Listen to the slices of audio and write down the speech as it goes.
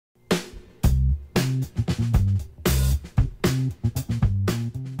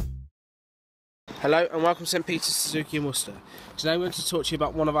Hello and welcome to St Peter's Suzuki in Worcester. Today we're going to talk to you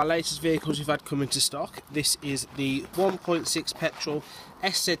about one of our latest vehicles we've had come into stock. This is the 1.6 petrol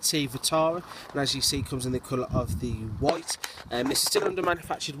SZT Vitara, and as you see comes in the colour of the white. This is still under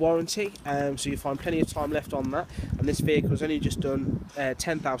manufactured warranty, so you'll find plenty of time left on that, and this vehicle has only just done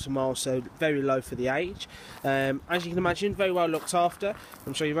 10,000 miles, so very low for the age. As you can imagine, very well looked after.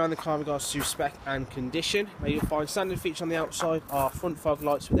 I'm showing you around the car in regards to spec and condition. Now you'll find standard features on the outside are front fog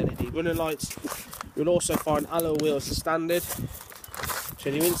lights with LED running lights. You'll also find alloy wheels as standard.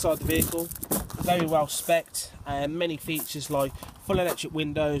 Showing you inside the vehicle, very well specced, and many features like full electric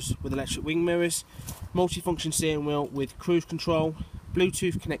windows with electric wing mirrors, multifunction steering wheel with cruise control,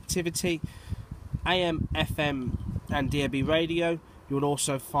 Bluetooth connectivity, AM, FM and DAB radio. You will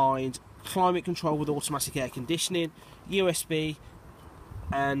also find climate control with automatic air conditioning, USB,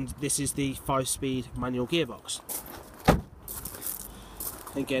 and this is the 5-speed manual gearbox.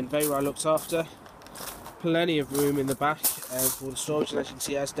 Again, very well looked after. Plenty of room in the back for the storage, and as you can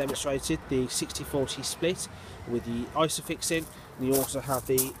see, as demonstrated, the 60/40 split with the ISOFIX in, and you also have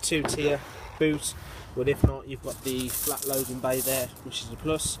the 2-tier boot, but if not, you've got the flat loading bay there, which is a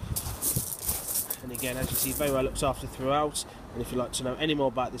plus. And again, as you see, very well looked after throughout. And if you'd like to know any more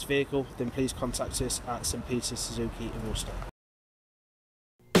about this vehicle, then please contact us at St Peter's Suzuki in Worcester.